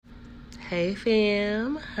Hey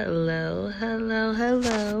fam, hello,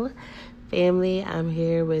 family. I'm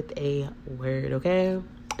here with a word, okay?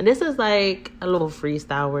 And this is like a little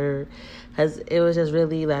freestyle word, because it was just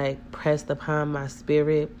really like pressed upon my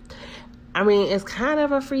spirit. I mean, it's kind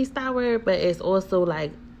of a freestyle word, but it's also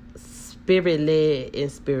like spirit led and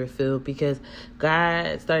spirit filled, because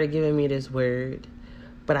God started giving me this word,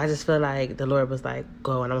 but I just feel like the Lord was like,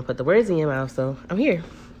 go, and I'm gonna put the words in your mouth, so I'm here.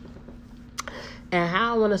 And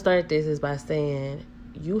how I want to start this is by saying,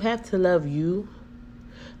 you have to love you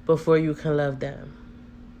before you can love them.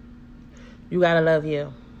 You got to love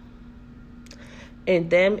you. And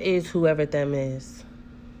them is whoever them is.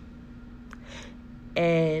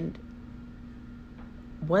 And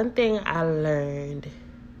one thing I learned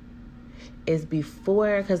is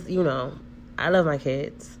before, because, I love my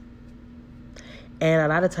kids. And a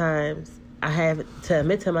lot of times I have to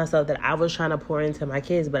admit to myself that I was trying to pour into my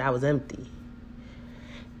kids, but I was empty.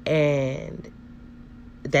 And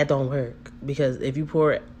that don't work, because if you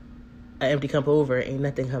pour an empty cup over, ain't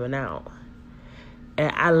nothing coming out.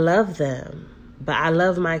 And I love them, but I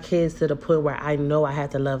love my kids to the point where I know I have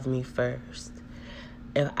to love me first.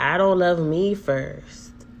 If I don't love me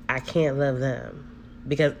first, I can't love them,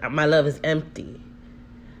 because my love is empty.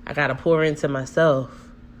 I gotta pour into myself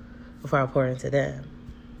before I pour into them.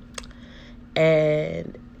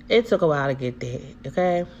 And it took a while to get there,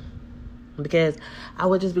 okay? Because I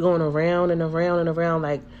would just be going around and around and around,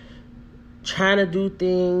 like trying to do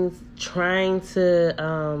things, trying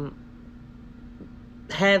to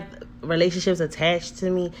have relationships attached to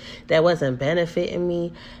me that wasn't benefiting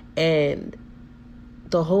me. And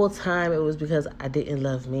the whole time it was because I didn't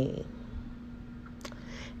love me.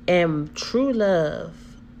 And true love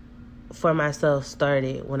for myself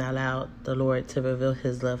started when I allowed the Lord to reveal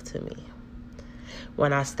his love to me.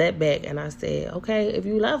 When I stepped back and I said, okay, if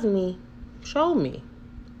you love me, show me.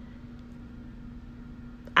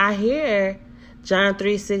 I hear John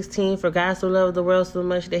 3:16, for God so loved the world so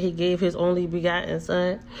much that he gave his only begotten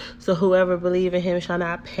son, so whoever believes in him shall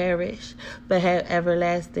not perish, but have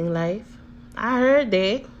everlasting life. I heard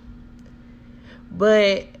that,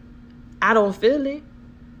 but I don't feel it.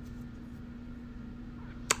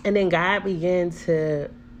 And then God began to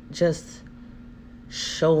just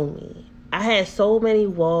show me. I had so many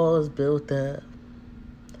walls built up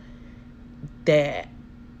that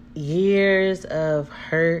years of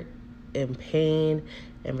hurt and pain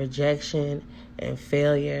and rejection and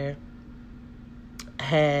failure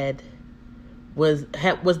was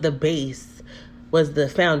the base, was the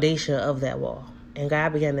foundation of that wall. And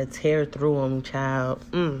God began to tear through them, child.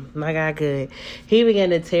 My God, good. He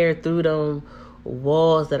began to tear through them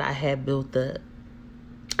walls that I had built up.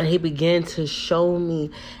 And he began to show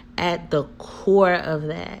me at the core of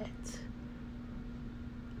that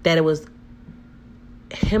it was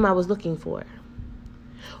him I was looking for.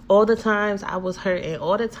 All the times I was hurting,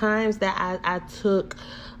 all the times that I took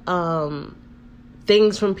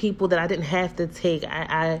things from people that I didn't have to take.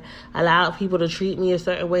 I allowed people to treat me a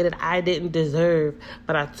certain way that I didn't deserve,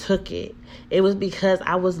 but I took it. It was because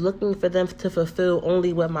I was looking for them to fulfill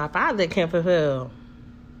only what my father can fulfill.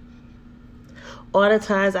 All the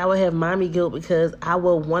times I would have mommy guilt because I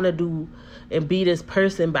would want to do and be this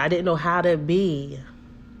person, but I didn't know how to be.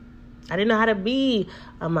 I didn't know how to be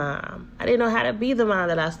a mom. I didn't know how to be the mom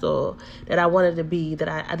that I saw, that I wanted to be, that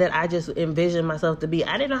I just envisioned myself to be.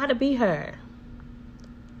 I didn't know how to be her.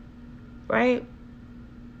 Right?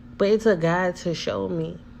 But it took God to show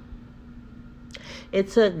me. It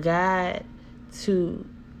took God to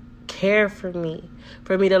care for me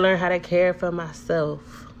to learn how to care for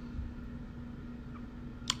myself.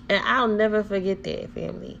 And I'll never forget that,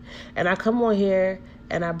 family. And I come on here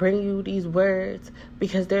and I bring you these words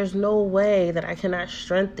because there's no way that I cannot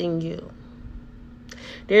strengthen you.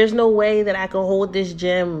 There's no way that I can hold this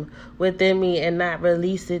gem within me and not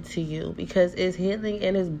release it to you, because it's healing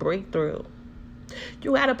and it's breakthrough.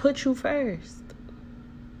 You got to put you first.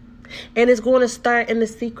 And it's going to start in the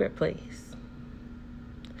secret place.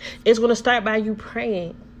 It's going to start by you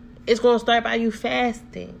praying. It's going to start by you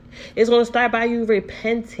fasting. It's going to start by you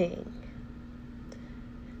repenting.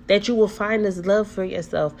 That you will find this love for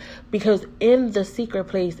yourself. Because in the secret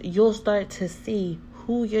place, you'll start to see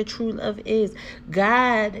who your true love is.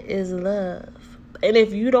 God is love. And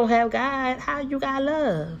if you don't have God, how you got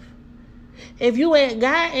love? If you ain't,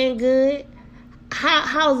 God ain't good,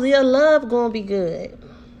 how's your love going to be good?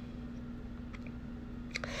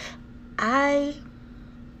 I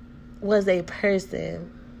was a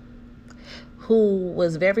person who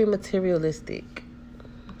was very materialistic.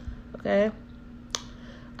 Okay?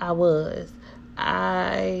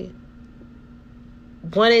 I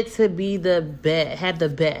wanted to be the best, have the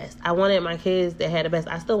best. I wanted my kids to have the best.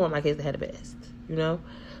 I still want my kids to have the best, you know,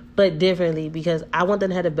 but differently, because I want them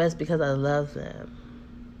to have the best because I love them.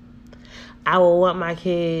 I will want my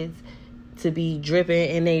kids to be dripping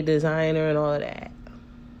in a designer and all of that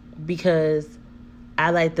because I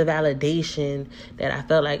like the validation that I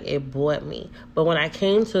felt like it brought me. But when I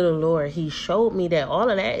came to the Lord, He showed me that all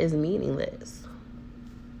of that is meaningless.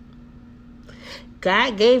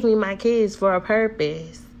 God gave me my kids for a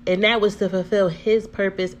purpose, and that was to fulfill His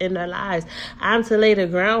purpose in their lives. I'm to lay the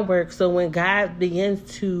groundwork so when God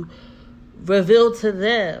begins to reveal to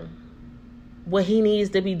them what He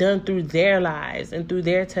needs to be done through their lives and through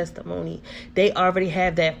their testimony, they already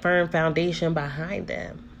have that firm foundation behind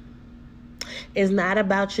them. It's not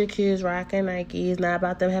about your kids rocking Nike. It's not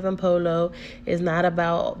about them having polo. It's not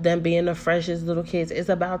about them being the freshest little kids. It's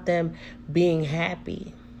about them being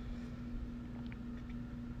happy.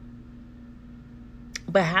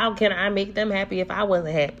 But how can I make them happy if I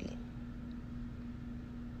wasn't happy?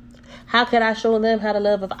 How could I show them how to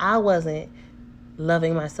love if I wasn't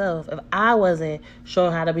loving myself? If I wasn't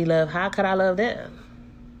showing how to be loved, how could I love them?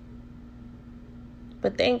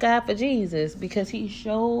 But thank God for Jesus, because He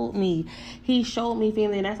showed me,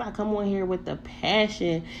 family, and that's why I come on here with the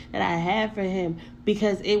passion that I have for Him,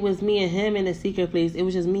 because it was me and Him in the secret place. It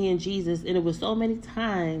was just me and Jesus, and it was so many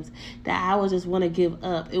times that I would just want to give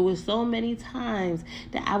up. It was so many times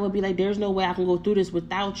that I would be like, there's no way I can go through this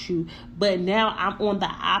without you. But now I'm on the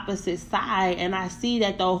opposite side, and I see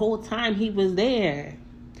that the whole time He was there.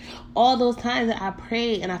 All those times that I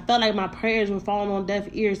prayed, and I felt like my prayers were falling on deaf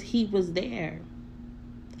ears, He was there.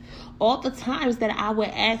 All the times that I would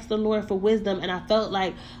ask the Lord for wisdom and I felt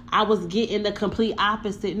like I was getting the complete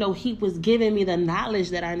opposite. No, He was giving me the knowledge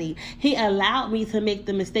that I need. He allowed me to make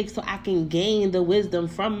the mistakes so I can gain the wisdom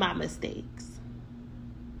from my mistakes.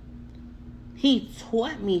 He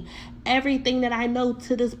taught me everything that I know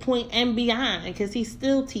to this point and beyond, because He's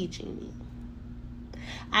still teaching me.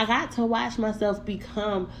 I got to watch myself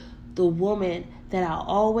become the woman that I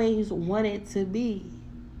always wanted to be.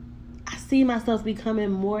 I see myself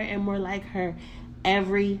becoming more and more like her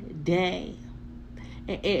every day.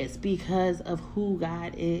 And it's because of who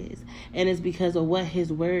God is. And it's because of what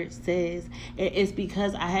His word says. And it's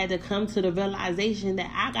because I had to come to the realization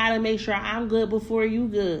that I got to make sure I'm good before you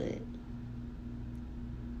good.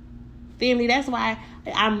 Family, that's why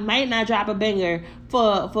I might not drop a banger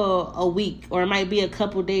for a week, or it might be a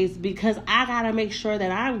couple days, because I got to make sure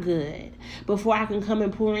that I'm good before I can come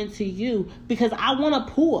and pour into you, because I want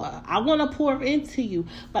to pour. I want to pour into you,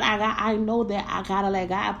 but I know that I got to let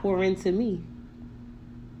God pour into me.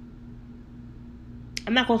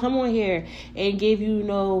 I'm not going to come on here and give you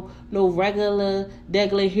no regular,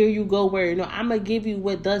 here you go word. No, I'm going to give you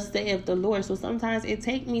what thus saith the Lord. So sometimes it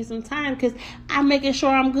takes me some time because I'm making sure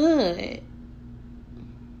I'm good.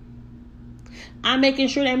 I'm making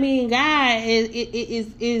sure that me and God is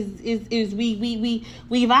we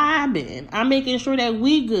vibing. I'm making sure that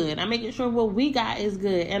we good. I'm making sure what we got is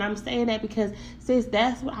good. And I'm saying that because, sis,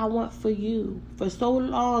 that's what I want for you. For so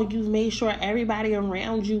long, you've made sure everybody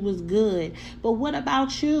around you was good. But what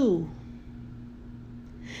about you?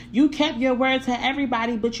 You kept your word to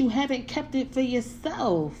everybody, but you haven't kept it for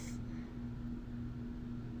yourself.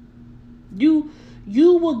 You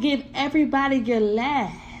will give everybody your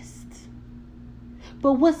last.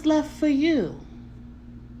 But what's left for you?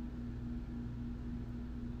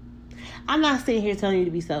 I'm not sitting here telling you to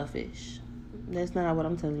be selfish. That's not what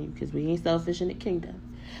I'm telling you, because we ain't selfish in the kingdom.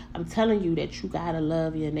 I'm telling you that you gotta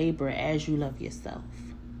love your neighbor as you love yourself.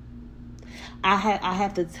 I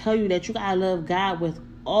have to tell you that you gotta love God with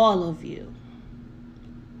all of you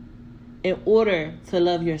in order to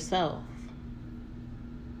love yourself.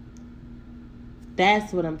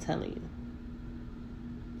 That's what I'm telling you.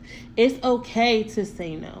 It's okay to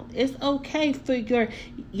say no. It's okay for your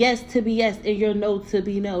yes to be yes and your no to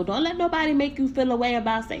be no. Don't let nobody make you feel a way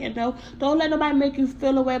about saying no. Don't let nobody make you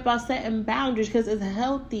feel a way about setting boundaries, because it's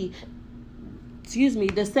healthy,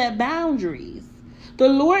 to set boundaries. The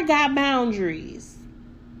Lord got boundaries.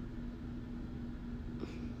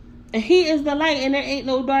 And He is the light, and there ain't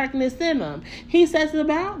no darkness in Him. He sets a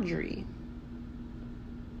boundary.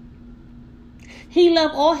 He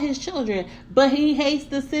loves all His children, but He hates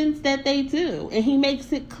the sins that they do. And He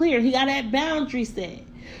makes it clear. He got that boundary set.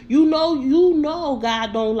 You know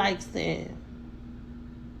God don't like sin.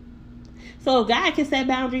 So if God can set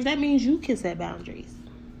boundaries, that means you can set boundaries.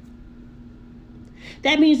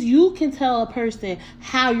 That means you can tell a person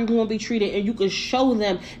how you're going to be treated, and you can show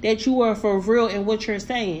them that you are for real in what you're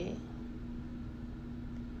saying.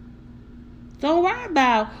 Don't worry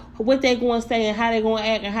about what they're going to say and how they're going to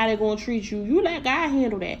act and how they're going to treat you. You let God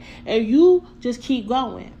handle that. And you just keep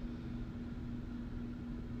going.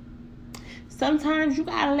 Sometimes you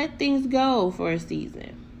got to let things go for a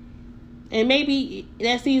season. And maybe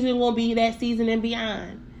that season won't be that season and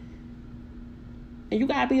beyond. And you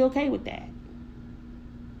got to be okay with that.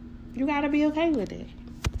 You got to be okay with it.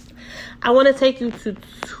 I want to take you to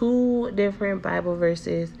 2 different Bible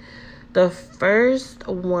verses. The first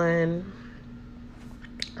one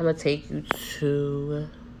I'm going to take you to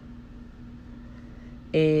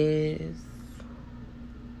is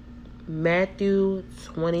Matthew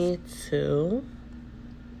 22.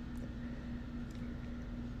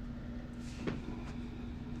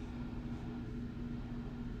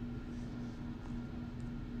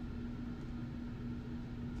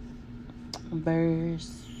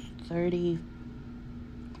 Verse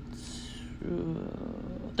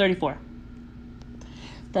 34.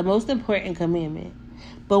 The most important commandment.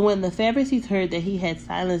 But when the Pharisees heard that he had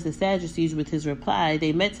silenced the Sadducees with his reply,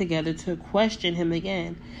 they met together to question him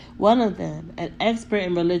again. One of them, an expert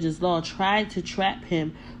in religious law, tried to trap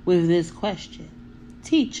him with this question.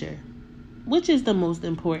 Teacher, which is the most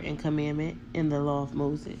important commandment in the law of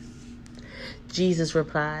Moses? Jesus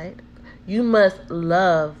replied, you must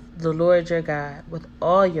love the Lord your God with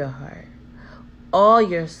all your heart, all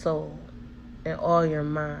your soul, and all your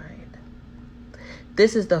mind.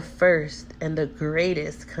 This is the first and the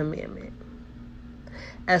greatest commandment.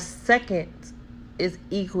 A second is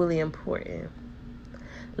equally important.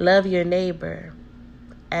 Love your neighbor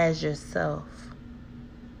as yourself.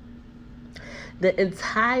 The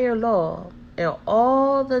entire law and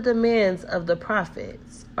all the demands of the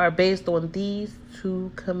prophets are based on these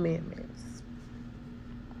 2 commandments.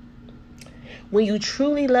 When you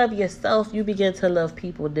truly love yourself, you begin to love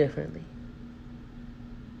people differently.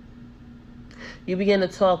 You begin to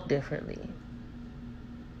talk differently.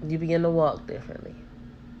 You begin to walk differently.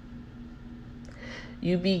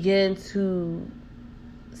 You begin to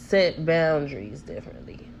set boundaries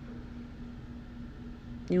differently.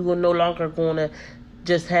 You are no longer going to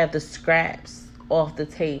just have the scraps off the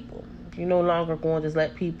table. You're no longer going to just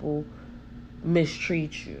let people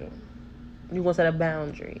mistreat you. You're going to set a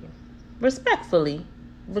boundary. Respectfully,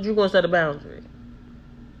 but you're going to set a boundary.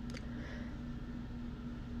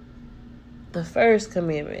 The first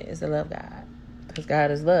commandment is to love God, because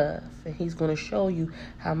God is love, and he's going to show you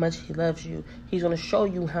how much he loves you. He's going to show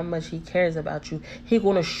you how much he cares about you. He's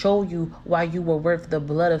going to show you why you were worth the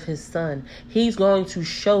blood of his son. He's going to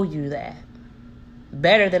show you that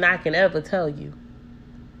better than I can ever tell you.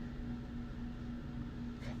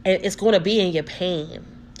 And it's going to be in your pain.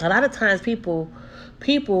 A lot of times people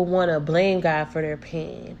want to blame God for their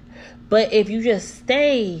pain. But if you just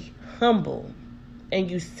stay humble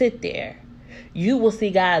and you sit there, you will see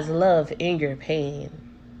God's love in your pain.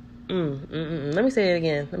 Let me say it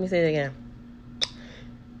again.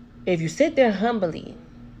 If you sit there humbly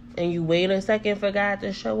and you wait a second for God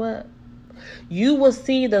to show up, you will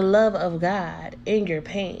see the love of God in your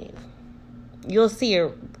pain. You'll see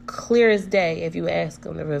it clear as day if you ask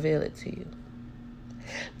him to reveal it to you.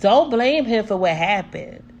 Don't blame him for what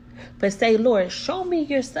happened, but say, Lord, show me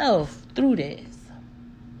yourself through this.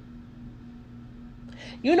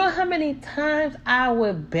 You know how many times I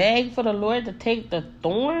would beg for the Lord to take the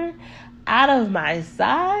thorn out of my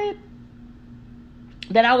side?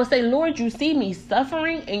 That I would say, Lord, you see me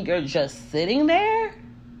suffering and you're just sitting there?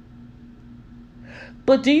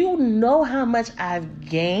 But do you know how much I've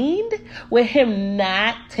gained with him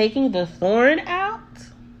not taking the thorn out?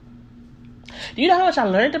 Do you know how much I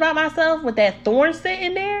learned about myself with that thorn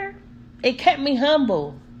sitting there? It kept me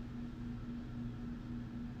humble.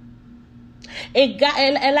 It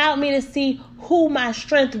allowed me to see who my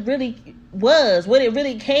strength really was, what it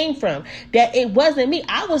really came from. That it wasn't me.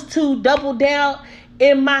 I was too doubled down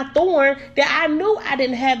in my thorn that I knew I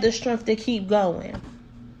didn't have the strength to keep going.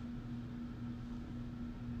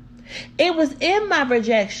 It was in my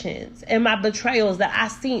rejections and my betrayals that I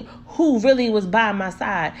seen who really was by my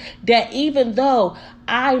side. That even though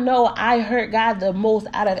I know I hurt God the most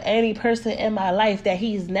out of any person in my life, that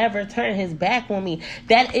he's never turned his back on me.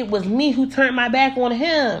 That it was me who turned my back on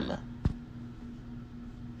him.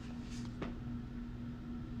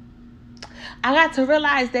 I got to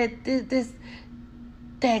realize that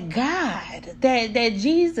that God, that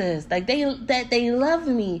Jesus, like they love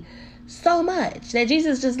me so much, that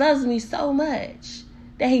Jesus just loves me so much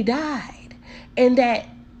that he died, and that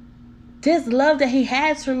this love that he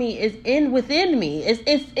has for me is within me.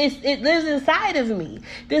 It lives inside of me.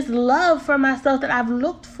 This love for myself that I've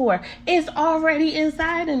looked for is already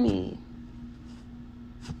inside of me.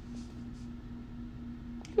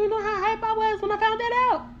 You know how hype I was when I found that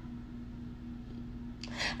out?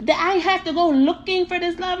 That I ain't have to go looking for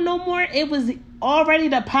this love no more. It was already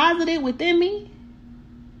deposited within me.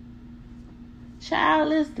 Child,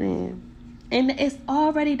 listen. And it's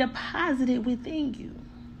already deposited within you.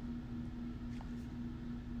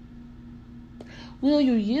 Will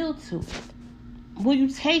you yield to it? Will you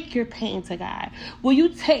take your pain to God? Will you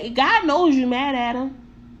take... God knows you mad at him.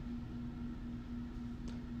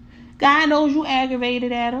 God knows you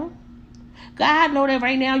aggravated at him. God knows that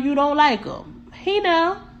right now you don't like him. He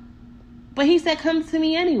know. But he said, come to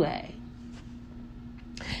me anyway.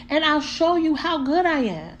 And I'll show you how good I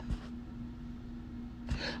am.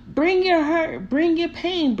 Bring your hurt, bring your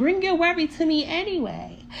pain, bring your worry to me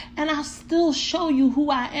anyway. And I'll still show you who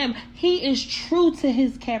I am. He is true to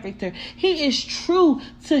his character. He is true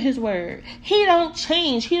to his word. He don't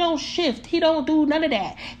change. He don't shift. He don't do none of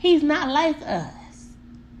that. He's not like us.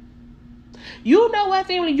 You know what,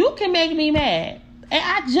 family? You can make me mad. And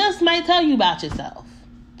I just might tell you about yourself.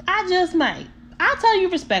 I just might. I'll tell you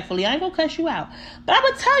respectfully. I ain't gonna cuss you out. But I'm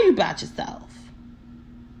gonna tell you about yourself.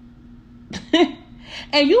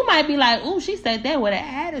 And you might be like, ooh, she said that with an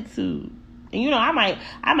attitude. And you know, I might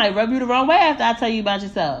rub you the wrong way after I tell you about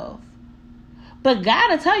yourself. But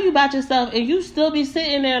God will tell you about yourself and you still be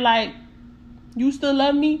sitting there like, you still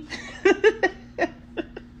love me?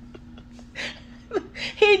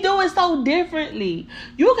 He do it so differently.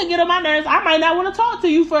 You can get on my nerves. I might not want to talk to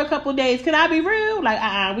you for a couple days. Can I be real?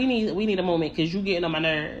 Like, we need a moment because you getting on my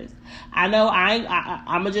nerves. I know I'm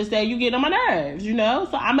going to just say you getting on my nerves, you know?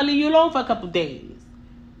 So I'm going to leave you alone for a couple days.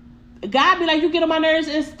 God be like, you get on my nerves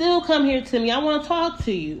and still come here to me. I want to talk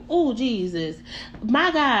to you. Oh, Jesus. My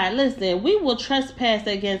God, listen, we will trespass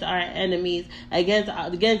against our enemies,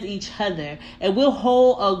 against each other. And we'll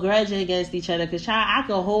hold a grudge against each other. Because, child, I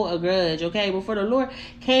can hold a grudge, okay? Before the Lord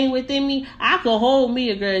came within me, I could hold me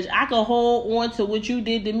a grudge. I could hold on to what you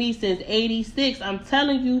did to me since 86. I'm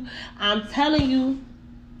telling you,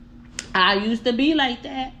 I used to be like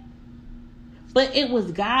that. But it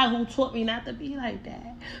was God who taught me not to be like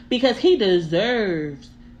that. Because he deserves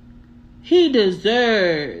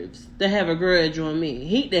to have a grudge on me.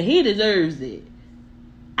 He deserves it.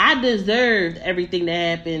 I deserved everything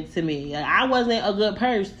that happened to me. I wasn't a good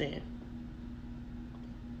person.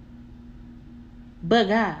 But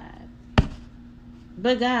God.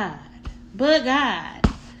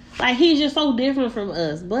 Like, he's just so different from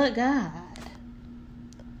us. But God.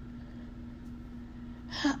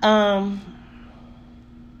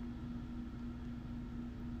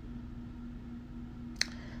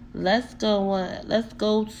 Let's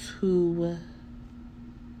go to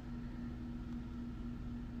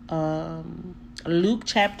Luke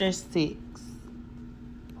chapter 6.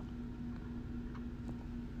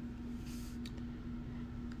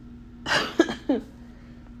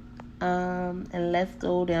 And let's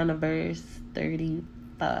go down to verse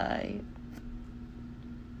 35.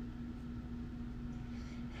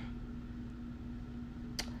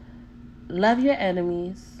 Love your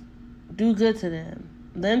enemies, do good to them.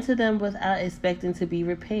 Lend to them without expecting to be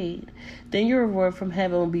repaid. Then your reward from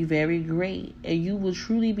heaven will be very great, and you will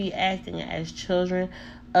truly be acting as children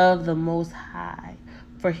of the Most High.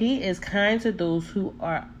 For he is kind to those who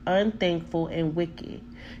are unthankful and wicked.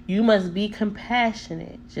 You must be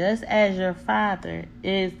compassionate, just as your Father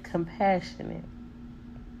is compassionate.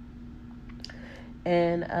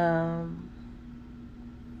 And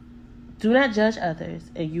do not judge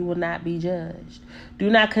others, and you will not be judged.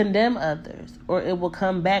 Do not condemn others, or it will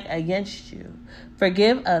come back against you.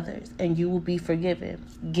 Forgive others, and you will be forgiven.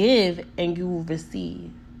 Give, and you will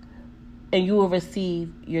receive. And you will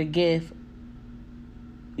receive your gift.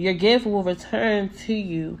 Your gift will return to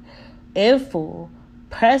you in full,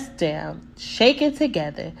 pressed down, shaken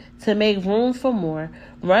together to make room for more,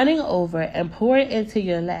 running over and pouring into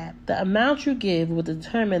your lap. The amount you give will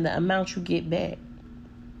determine the amount you get back.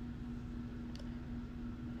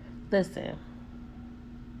 Listen,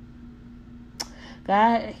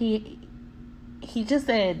 God, he just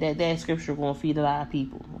said that scripture going to feed a lot of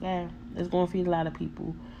people, okay? It's going to feed a lot of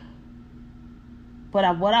people.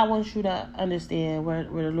 But what I want you to understand, where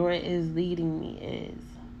the Lord is leading me is,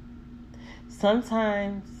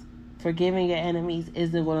 sometimes forgiving your enemies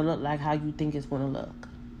isn't going to look like how you think it's going to look.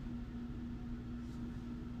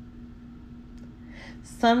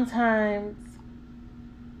 Sometimes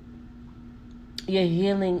your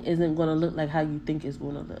healing isn't going to look like how you think it's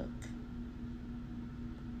going to look.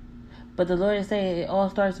 But the Lord is saying it all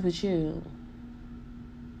starts with you.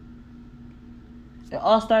 It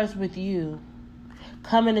all starts with you.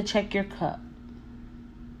 Coming to check your cup.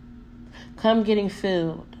 Come getting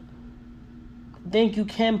filled. Then you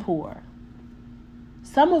can pour.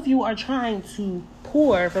 Some of you are trying to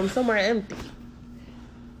pour from somewhere empty.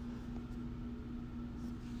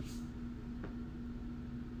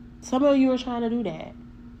 Some of you are trying to do that.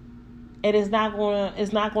 And it's not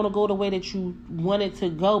gonna go the way that you want it to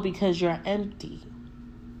go because you're empty.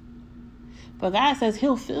 But God says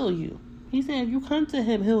he'll fill you. He said if you come to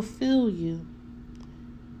him, he'll fill you.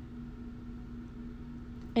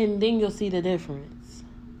 And then you'll see the difference.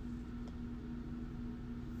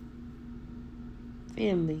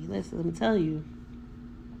 Family, listen, let me tell you.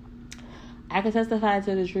 I can testify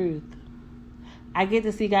to the truth. I get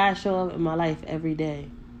to see God show up in my life every day.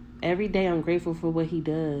 Every day I'm grateful for what he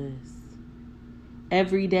does.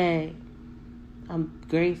 Every day I'm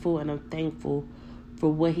grateful and I'm thankful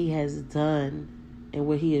for what he has done and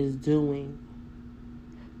what he is doing.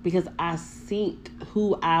 Because I seen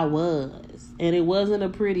who I was. And it wasn't a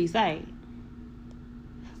pretty sight.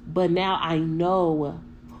 But now I know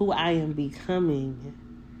who I am becoming.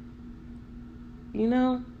 You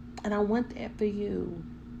know? And I want that for you.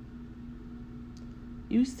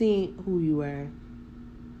 You seen who you are.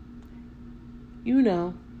 You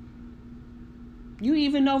know. You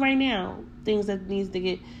even know right now things that needs to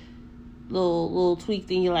get little tweaked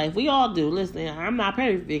in your life. We all do. Listen, I'm not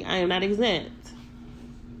perfect. I am not exempt.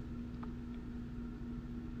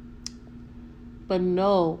 But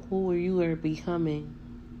know who you are becoming.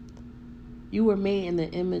 You were made in the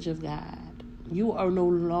image of God. You are no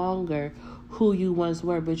longer who you once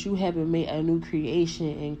were, but you have been made a new creation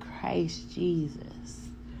in Christ Jesus.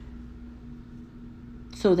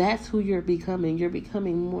 So that's who you're becoming. You're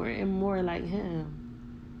becoming more and more like him.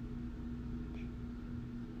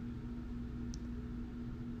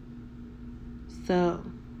 So,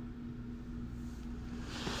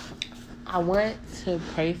 I want to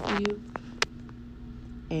pray for you.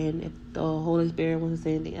 And if the Holy Spirit wants to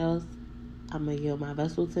say anything else, I'm going to yield my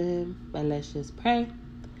vessel to him. But let's just pray.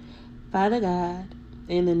 Father God,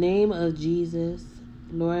 in the name of Jesus,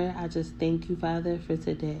 Lord, I just thank you, Father, for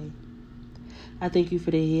today. I thank you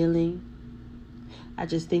for the healing. I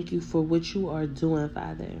just thank you for what you are doing,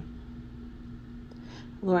 Father.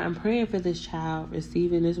 Lord, I'm praying for this child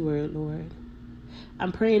receiving this word, Lord.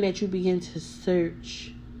 I'm praying that you begin to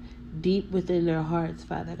search deep within their hearts,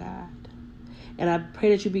 Father God. And I pray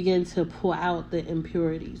that you begin to pull out the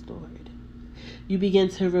impurities, Lord. You begin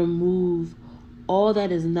to remove all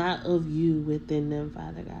that is not of you within them,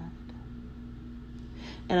 Father God.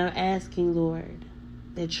 And I'm asking, Lord,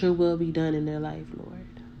 that your will be done in their life,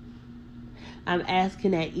 Lord. I'm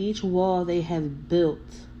asking that each wall they have built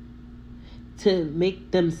to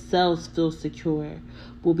make themselves feel secure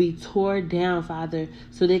will be torn down, Father,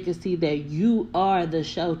 so they can see that you are the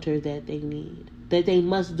shelter that they need. That they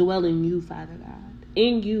must dwell in you, Father God.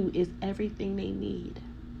 In you is everything they need.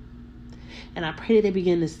 And I pray that they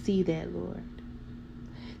begin to see that, Lord.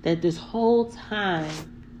 That this whole time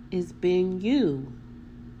it's been you.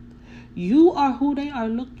 You are who they are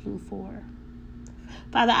looking for.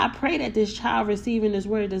 Father, I pray that this child receiving this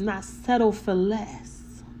word does not settle for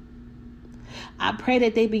less. I pray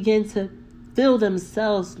that they begin to fill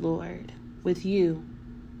themselves, Lord, with you.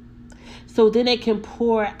 So then they can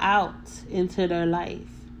pour out into their life.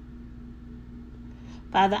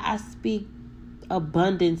 Father, I speak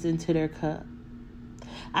abundance into their cup.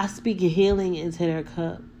 I speak healing into their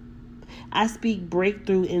cup. I speak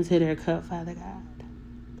breakthrough into their cup, Father God.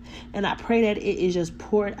 And I pray that it is just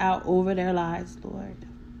poured out over their lives, Lord.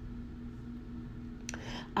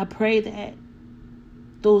 I pray that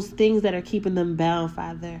those things that are keeping them bound,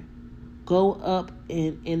 Father, go up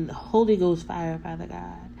in Holy Ghost fire, Father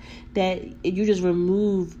God. That you just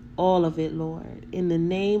remove all of it, Lord, in the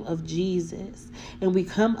name of Jesus. And we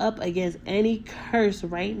come up against any curse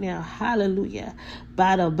right now, hallelujah,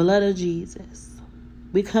 by the blood of Jesus.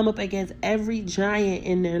 We come up against every giant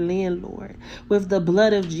in their land, Lord, with the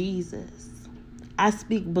blood of Jesus. I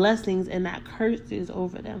speak blessings and not curses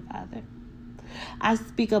over them, Father. I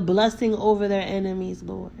speak a blessing over their enemies,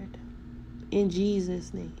 Lord, in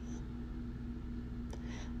Jesus' name.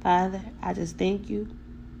 Father, I just thank you.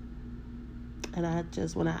 And I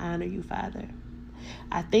just want to honor you, Father.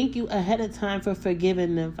 I thank you ahead of time for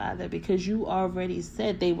forgiving them, Father, because you already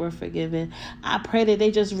said they were forgiven. I pray that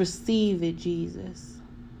they just receive it, Jesus.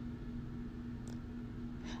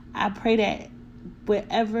 I pray that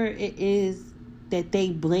whatever it is that they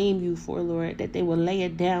blame you for, Lord, that they will lay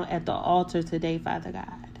it down at the altar today, Father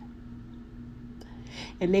God.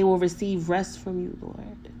 And they will receive rest from you,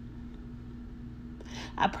 Lord.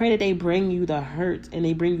 I pray that they bring you the hurt and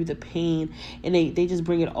they bring you the pain and they just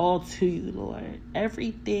bring it all to you, Lord.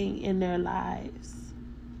 Everything in their lives.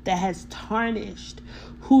 that has tarnished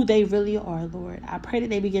who they really are, Lord. I pray that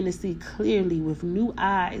they begin to see clearly with new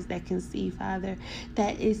eyes that can see, Father,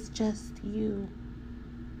 that it's just you.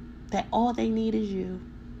 That all they need is you.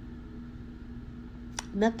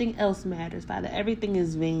 Nothing else matters, Father. Everything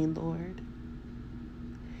is vain, Lord.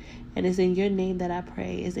 And it's in your name that I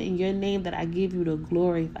pray. It's in your name that I give you the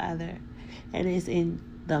glory, Father. And it's in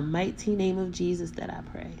the mighty name of Jesus that I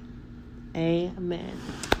pray. Amen.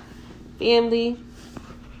 Family,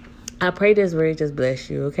 I pray this word just bless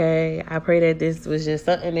you, okay? I pray that this was just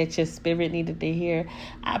something that your spirit needed to hear.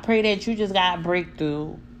 I pray that you just got a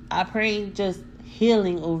breakthrough. I pray just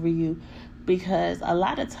healing over you, because a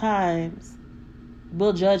lot of times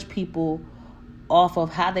we'll judge people off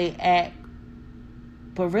of how they act,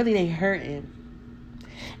 but really they hurting.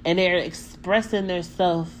 And they're expressing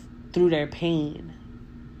themselves through their pain.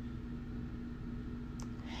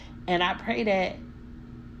 And I pray that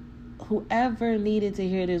whoever needed to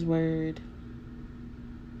hear this word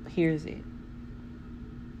hears it.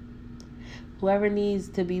 Whoever needs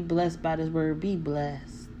to be blessed by this word, be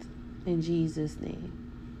blessed in Jesus' name.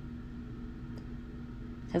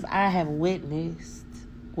 Because I have witnessed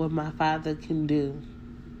what my Father can do.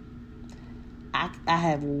 I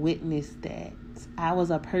have witnessed that. I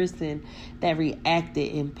was a person that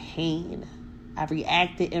reacted in pain. I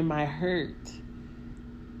reacted in my hurt.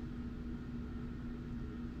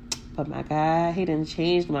 But my God, he done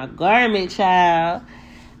changed my garment, child.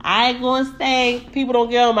 I ain't gonna say people don't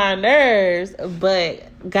get on my nerves,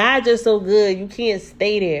 but God just so good, you can't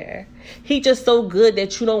stay there. He just so good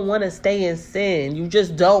that you don't want to stay in sin. You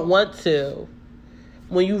just don't want to.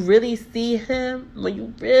 When you really see him, when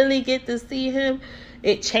you really get to see him,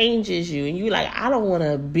 it changes you. And you like, I don't want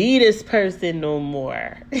to be this person no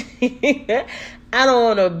more. I don't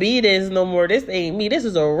want to be this no more. This ain't me. This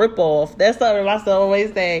is a ripoff. That's something my son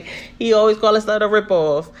always say. He always call us a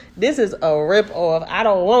ripoff. This is a ripoff. I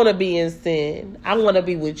don't want to be in sin. I want to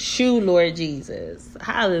be with you, Lord Jesus.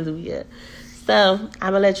 Hallelujah. So,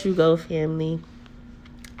 I'm going to let you go, family.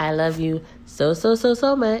 I love you so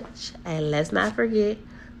much. And let's not forget,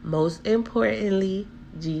 most importantly,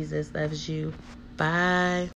 Jesus loves you. Bye.